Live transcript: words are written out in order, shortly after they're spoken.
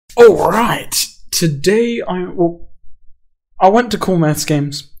Alright, today I went to Cool Maths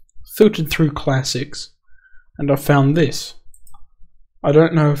Games, filtered through classics, and I found this. I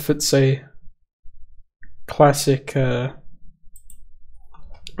don't know if it's a classic, I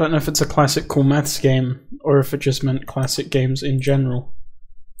don't know if it's a classic Cool Maths game, or if it just meant classic games in general.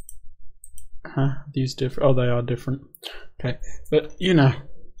 Huh, these different, oh they are different. Okay, but you know,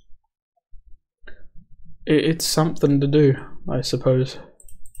 it's something to do, I suppose.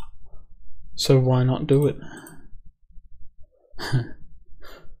 So why not do it?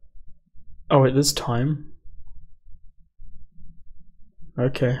 Oh wait, there's time.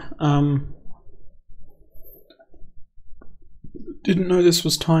 Okay, didn't know this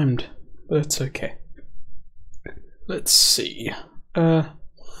was timed, but it's okay. Let's see. Then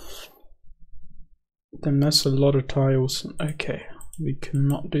that's a lot of tiles. Okay, we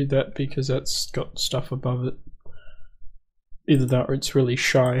cannot do that because that's got stuff above it. Either that or it's really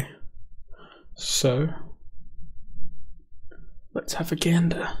shy. So, let's have a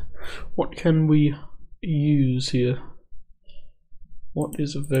gander. What can we use here? What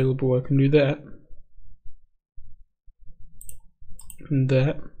is available? I can do that. And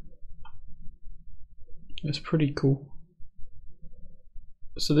that. That's pretty cool.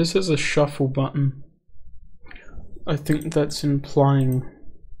 So this is a shuffle button. I think that's implying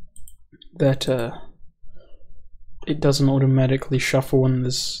that it doesn't automatically shuffle when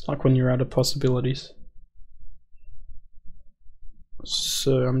there's, like, when you're out of possibilities.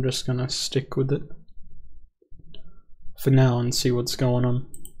 So I'm just gonna stick with it for now and see what's going on.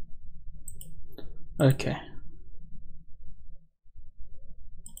 Okay.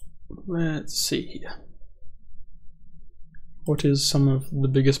 Let's see here. What is some of the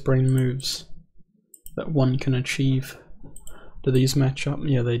biggest brain moves that one can achieve? Do these match up?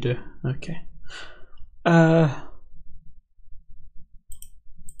 Yeah, they do. Okay.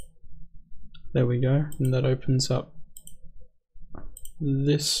 There we go, and that opens up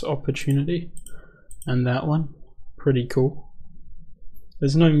this opportunity and that one. Pretty cool.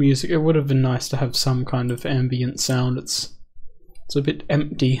 There's no music. It would have been nice to have some kind of ambient sound. It's a bit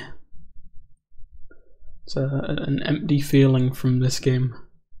empty. It's an empty feeling from this game.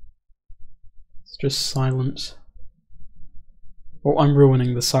 It's just silence. Well, I'm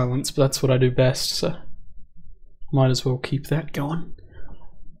ruining the silence, but that's what I do best, so might as well keep that going.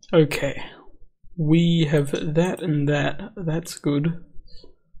 Okay. We have that and that. That's good.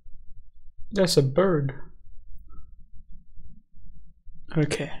 That's a bird.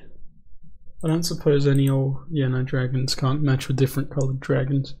 Okay. I don't suppose any old... yeah, no, dragons can't match with different colored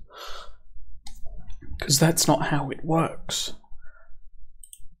dragons. Because that's not how it works.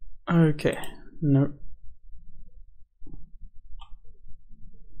 Okay. Nope.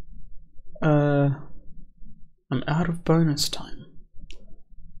 I'm out of bonus time.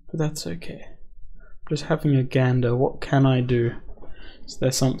 But that's okay. Just having a gander. What can I do? Is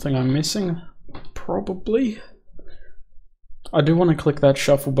there something I'm missing? Probably. I do want to click that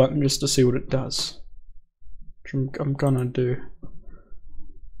shuffle button just to see what it does. Which I'm gonna do.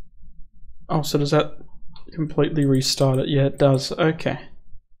 Oh, so does that completely restart it? Yeah, it does. Okay.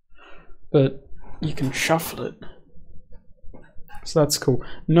 But you can shuffle it. So that's cool.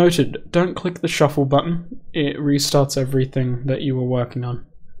 Noted, don't click the shuffle button. It restarts everything that you were working on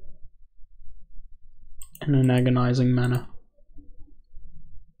in an agonizing manner.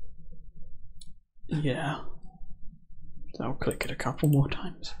 Yeah. So I'll click it a couple more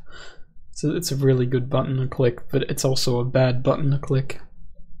times. So it's a really good button to click, but it's also a bad button to click.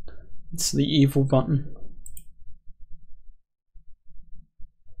 It's the evil button.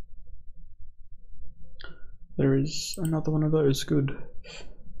 There is another one of those. Good.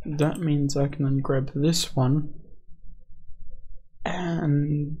 That means I can then grab this one.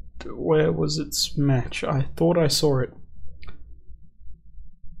 And where was its match? I thought I saw it.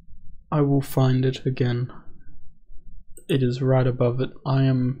 I will find it again. It is right above it. I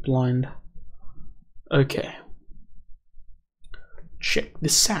am blind. Okay. Check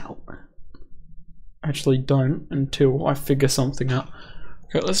this out. Actually, don't until I figure something out.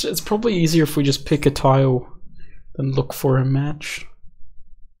 Okay, it's probably easier if we just pick a tile than look for a match.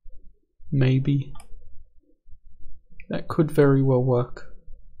 Maybe. That could very well work.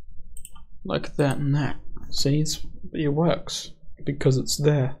 Like that and that. See, it works. Because it's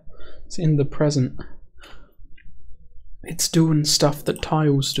there. It's in the present. It's doing stuff that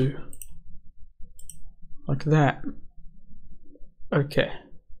tiles do. Like that. Okay.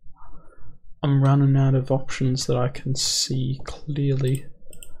 I'm running out of options that I can see clearly.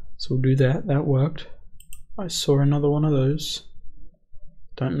 So we'll do that. That worked. I saw another one of those.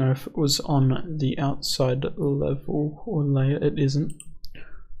 Don't know if it was on the outside level or layer. It isn't.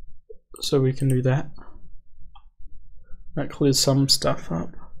 So we can do that. That clears some stuff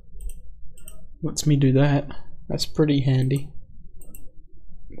up. Lets me do that. That's pretty handy.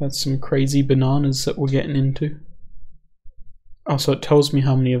 That's some crazy bananas that we're getting into. Also, it tells me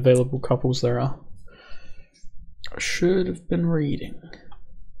how many available couples there are. I should have been reading.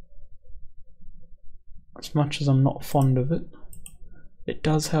 As much as I'm not fond of it, it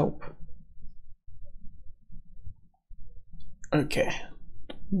does help. Okay.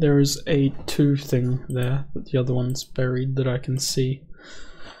 There is a 2 thing there, but the other one's buried that I can see.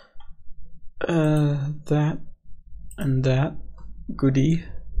 That and that. Goodie.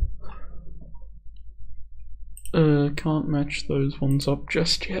 Can't match those ones up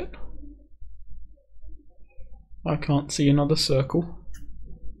just yet. I can't see another circle.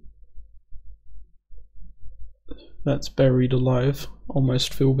 That's buried alive.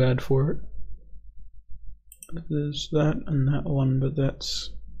 Almost feel bad for it. There's that and that one, but that's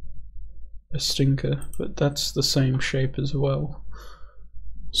a stinker. But that's the same shape as well.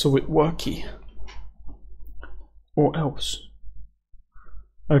 So it worky. Or else.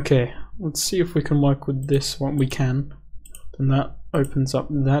 Okay, let's see if we can work with this one. We can. Then that opens up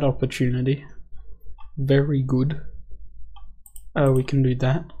that opportunity. Very good. We can do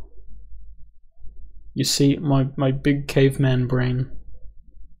that. You see, my big caveman brain,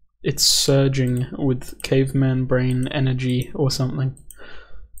 it's surging with caveman brain energy or something,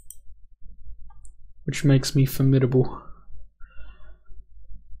 which makes me formidable.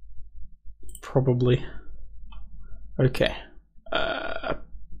 Probably. Okay.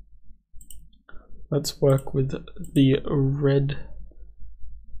 Let's work with the red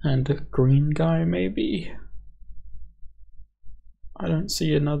and green guy, maybe. I don't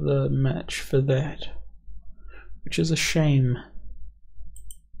see another match for that, which is a shame.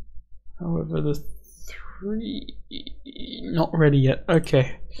 However, the 3... not ready yet.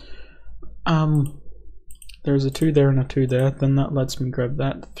 Okay. There's a 2 there and a 2 there. Then that lets me grab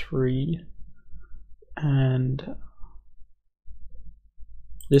that 3 and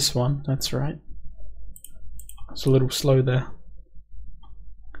this one. That's right. It's a little slow there.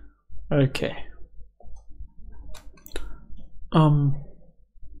 Okay.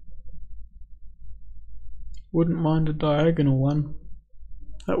 Wouldn't mind a diagonal one.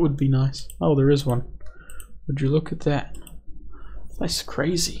 That would be nice. Oh, there is one. Would you look at that? That's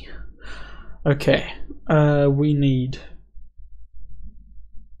crazy. Okay. We need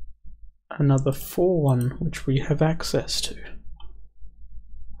another 4 one, which we have access to.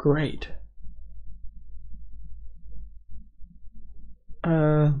 Great.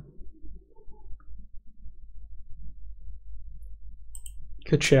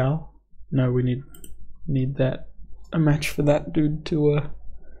 Ka-chow. No, we need that, a match for that dude to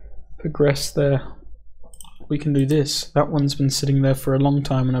progress there. We can do this. That one's been sitting there for a long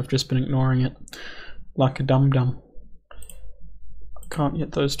time and I've just been ignoring it like a dum-dum. I can't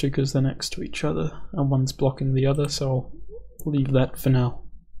get those 2 because they're next to each other and one's blocking the other, so I'll leave that for now.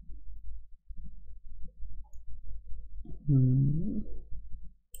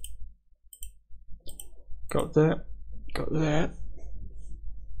 Got that. Got that.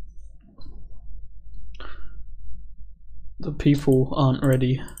 The people aren't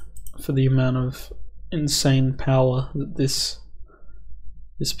ready for the amount of insane power that this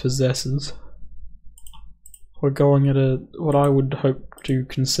possesses. We're going at what I would hope to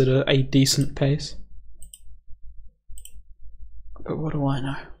consider a decent pace. But what do I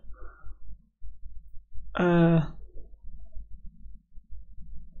know?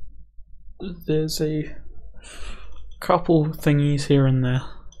 There's a couple thingies here and there.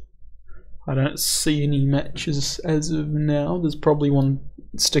 I don't see any matches as of now. There's probably one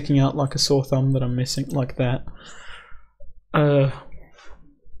sticking out like a sore thumb that I'm missing, like that.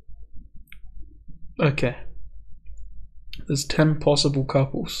 Okay. There's 10 possible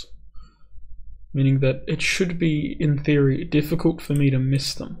couples, meaning that it should be, in theory, difficult for me to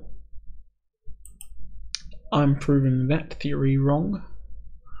miss them. I'm proving that theory wrong.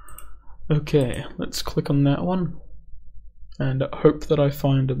 Okay, let's click on that one and hope that I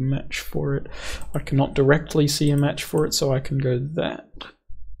find a match for it. I cannot directly see a match for it, so I can go that.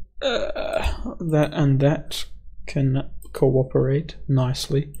 That and that can cooperate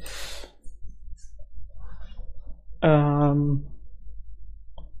nicely. I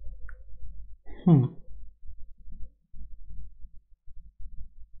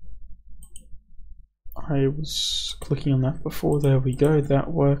was clicking on that before. There we go,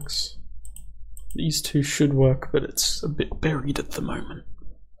 that works. These 2 should work, but it's a bit buried at the moment.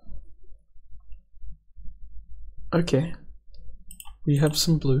 Okay. We have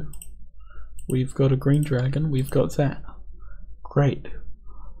some blue. We've got a green dragon. We've got that. Great.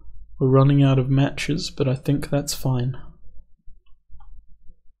 We're running out of matches, but I think that's fine.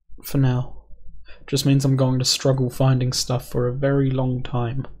 For now. Just means I'm going to struggle finding stuff for a very long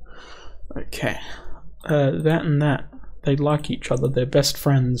time. Okay. That and that. They like each other, they're best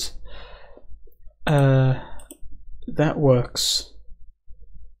friends. That works.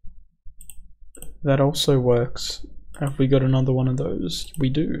 That also works. Have we got another one of those?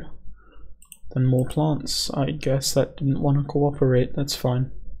 We do. Then more plants. I guess that didn't want to cooperate, that's fine.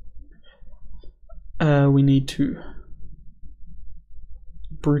 We need to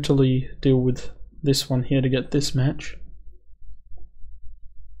brutally deal with this one here to get this match.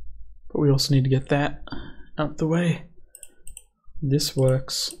 But we also need to get that out the way. This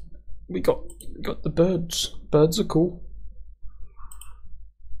works. We got the birds. Birds are cool.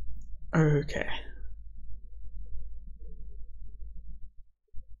 Okay.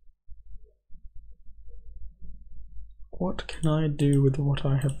 What can I do with what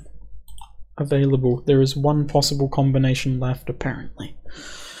I have available? There is one possible combination left, apparently.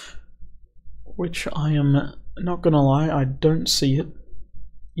 Which I am not gonna lie, I don't see it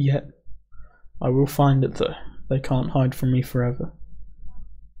yet. I will find it though. They can't hide from me forever.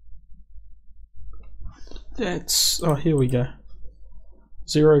 It's... oh, here we go.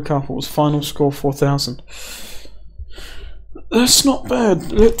 0 couples, final score 4,000. That's not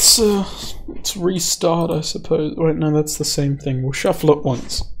bad. Let's restart, I suppose. Wait, no, that's the same thing. We'll shuffle it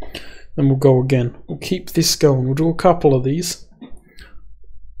once, then we'll go again. We'll keep this going. We'll do a couple of these.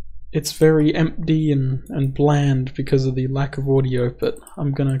 It's very empty and bland because of the lack of audio, but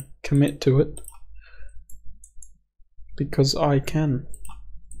I'm gonna commit to it. Because I can.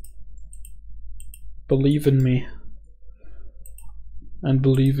 Believe in me. And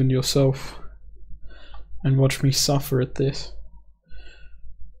believe in yourself. And watch me suffer at this.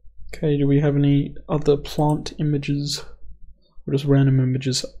 Okay, do we have any other plant images? Or just random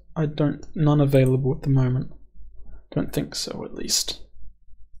images? None available at the moment. Don't think so, at least.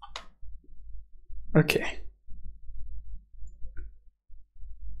 Okay.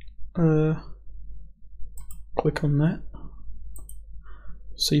 Click on that.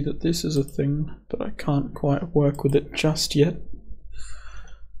 See that this is a thing, but I can't quite work with it just yet.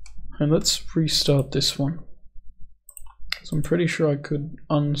 And let's restart this one. So I'm pretty sure I could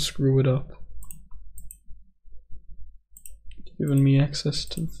unscrew it up. Giving me access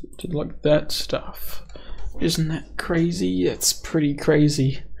to like that stuff. Isn't that crazy? It's pretty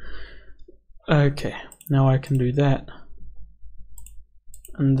crazy. Okay, now I can do that.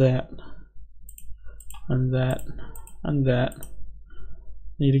 And that. And that. And that.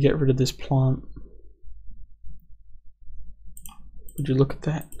 Need to get rid of this plant. Would you look at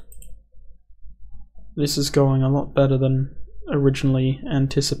that? This is going a lot better than originally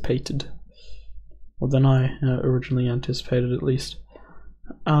anticipated. Or than I originally anticipated, at least.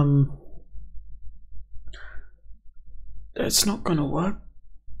 It's not gonna work.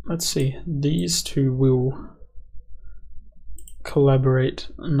 Let's see. These two will collaborate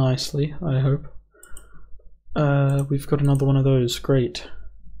nicely, I hope. We've got another one of those. Great.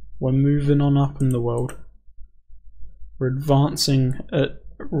 We're moving on up in the world. We're advancing at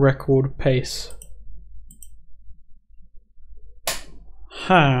record pace.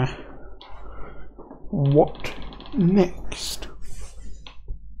 Ha! What next?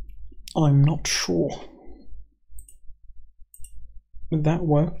 I'm not sure. That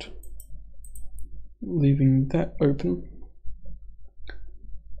worked. Leaving that open.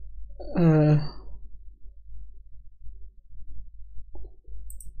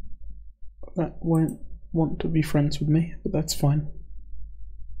 That won't want to be friends with me, but that's fine.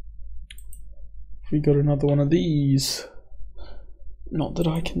 We got another one of these. Not that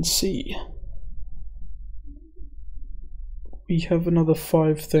I can see. We have another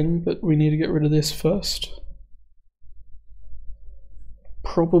 5 thing, but we need to get rid of this first.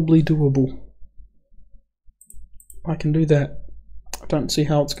 Probably doable. I can do that. I don't see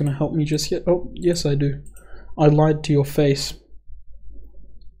how it's going to help me just yet. Oh, yes I do. I lied to your face.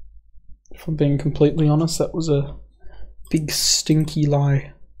 If I'm being completely honest, that was a big stinky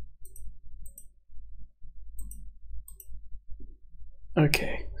lie.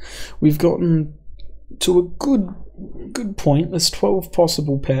 Okay, we've gotten to a good point. There's 12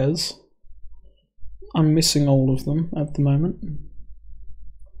 possible pairs. I'm missing all of them at the moment,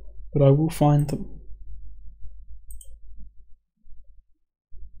 but I will find them.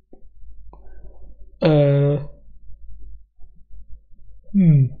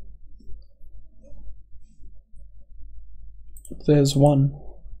 There's one.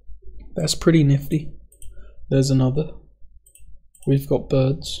 That's pretty nifty. There's another. We've got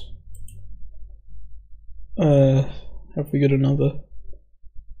birds. Have we got another?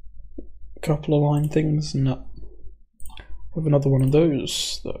 couple of line things. No. Have another one of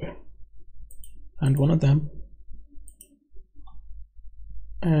those though. And one of them.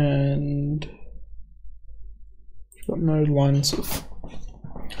 And got no lines of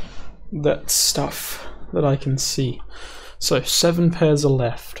that stuff that I can see. So 7 pairs are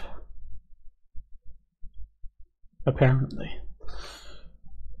left. Apparently.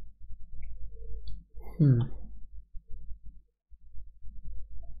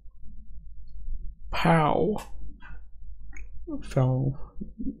 Pow. Fell.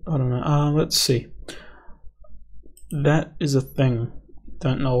 I don't know. Let's see. That is a thing.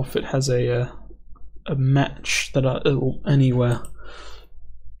 Don't know if it has a match that anywhere.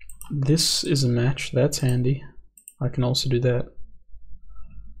 This is a match. That's handy. I can also do that.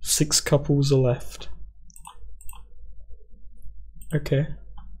 6 couples are left. Okay.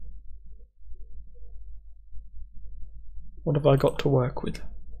 What have I got to work with?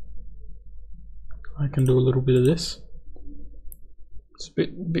 I can do a little bit of this. It's a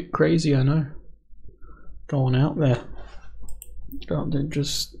bit crazy, I know. Going out there.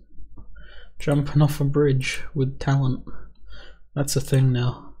 Just jumping off a bridge with talent. That's a thing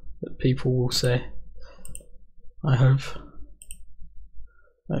now that people will say. I hope.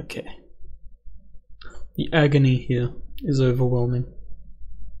 Okay. The agony here is overwhelming.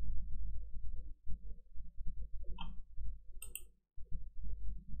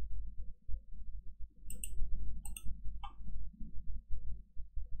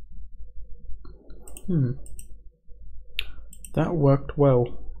 That worked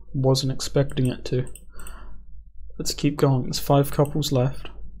well. Wasn't expecting it to. Let's keep going. There's 5 couples left.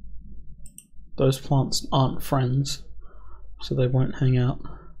 Those plants aren't friends, so they won't hang out.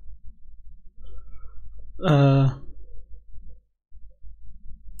 Okay,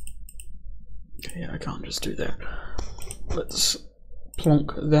 I can't just do that. Let's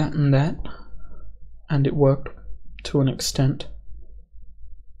plonk that, and it worked to an extent.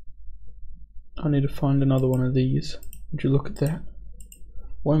 I need to find another one of these. Would you look at that?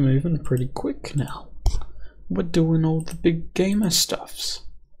 We're moving pretty quick now. We're doing all the big gamer stuffs.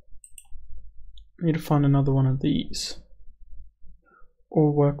 I need to find another one of these.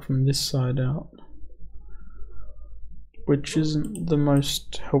 Or work from this side out. Which isn't the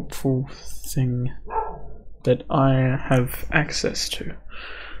most helpful thing that I have access to.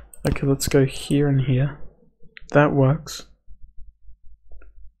 Okay, let's go here and here. That works.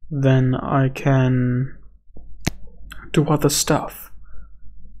 Then I can do other stuff.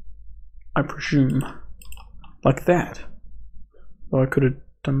 I presume. Like that. Or I could have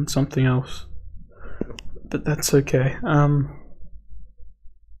done something else. But that's okay.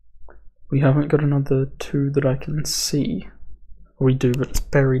 We haven't got another 2 that I can see. We do, but it's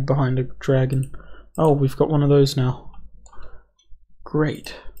buried behind a dragon. Oh, we've got one of those now.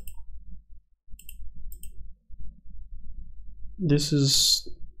 Great. This is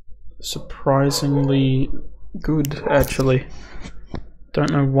surprisingly good, actually.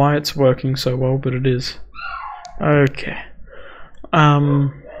 Don't know why it's working so well, but it is. Okay.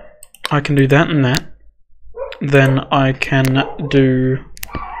 I can do that and that. Then I can do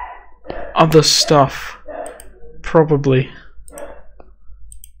other stuff. Probably.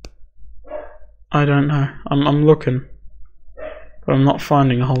 I don't know. I'm looking. But I'm not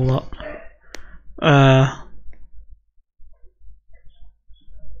finding a whole lot.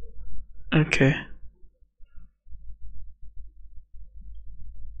 Okay.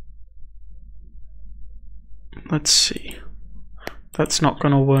 Let's see. That's not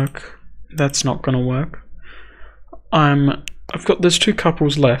gonna work. That's not gonna work. There's 2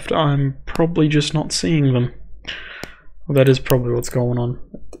 couples left. I'm probably just not seeing them. Well, that is probably what's going on.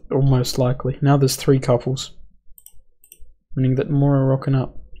 Almost likely. Now there's 3 couples. Meaning that more are rocking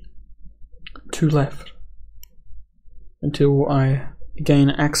up. 2 left. Until I gain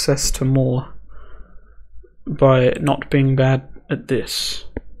access to more. By not being bad at this.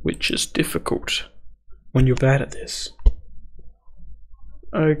 Which is difficult when you're bad at this.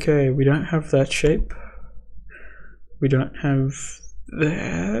 Okay, we don't have that shape. We don't have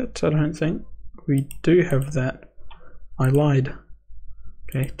that, I don't think. We do have that. I lied.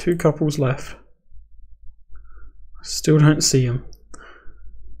 Okay, 2 couples left. Still don't see them.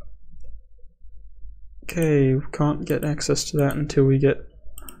 Okay, we can't get access to that until we get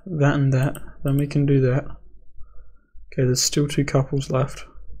that and that. Then we can do that. Okay, there's still 2 couples left.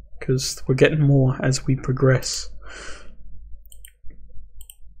 Because we're getting more as we progress.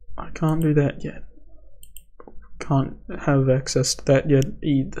 I can't do that yet. Can't have access to that yet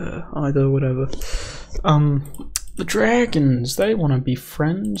either, whatever. The dragons, they want to be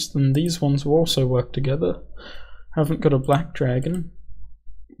friends, then these ones will also work together. Haven't got a black dragon.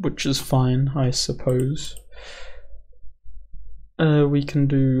 which is fine, I suppose. We can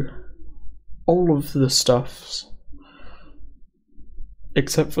do all of the stuffs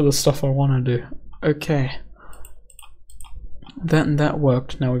except for the stuff I want to do. Okay. That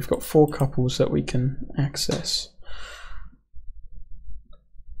worked. Now we've got 4 couples that we can access.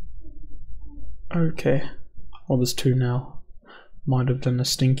 Okay. Well, there's 2 now. Might have done a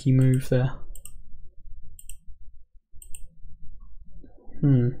stinky move there.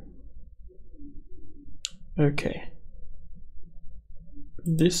 Okay.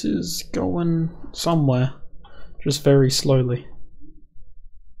 This is going somewhere, just very slowly.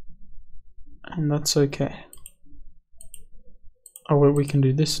 And that's okay. Oh, well, we can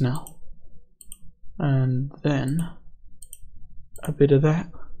do this now. And then a bit of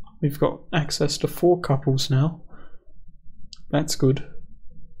that. We've got access to 4 couples now. That's good.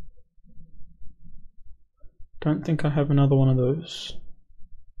 Don't think I have another one of those.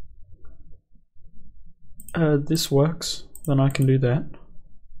 This works, then I can do that.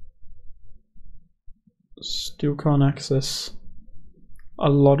 Still can't access a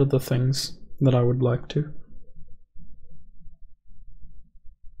lot of the things that I would like to.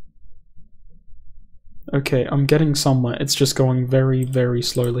 Okay, I'm getting somewhere. It's just going very, very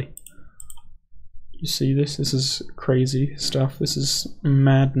slowly. You see this? This is crazy stuff. This is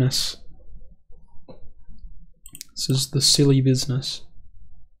madness. This is the silly business.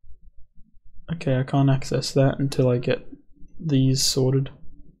 Okay, I can't access that until I get these sorted.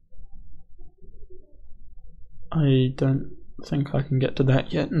 I don't think I can get to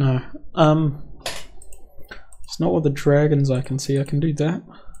that yet, no. It's not with the dragons I can see. I can do that.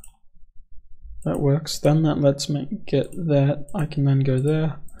 That works. Then that lets me get that. I can then go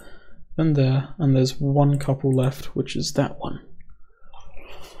there, then there, and there's 1 couple left, which is that one.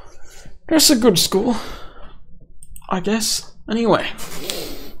 That's a good score, I guess. Anyway,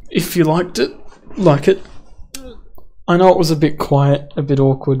 if you liked it, like it. I know it was a bit quiet, a bit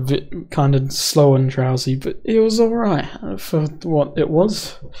awkward, a bit kind of slow and drowsy, but it was alright for what it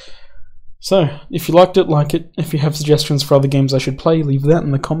was. So, if you liked it, like it. If you have suggestions for other games I should play, leave that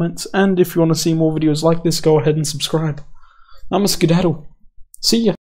in the comments. And if you want to see more videos like this, go ahead and subscribe. I'm a skedaddle. See ya.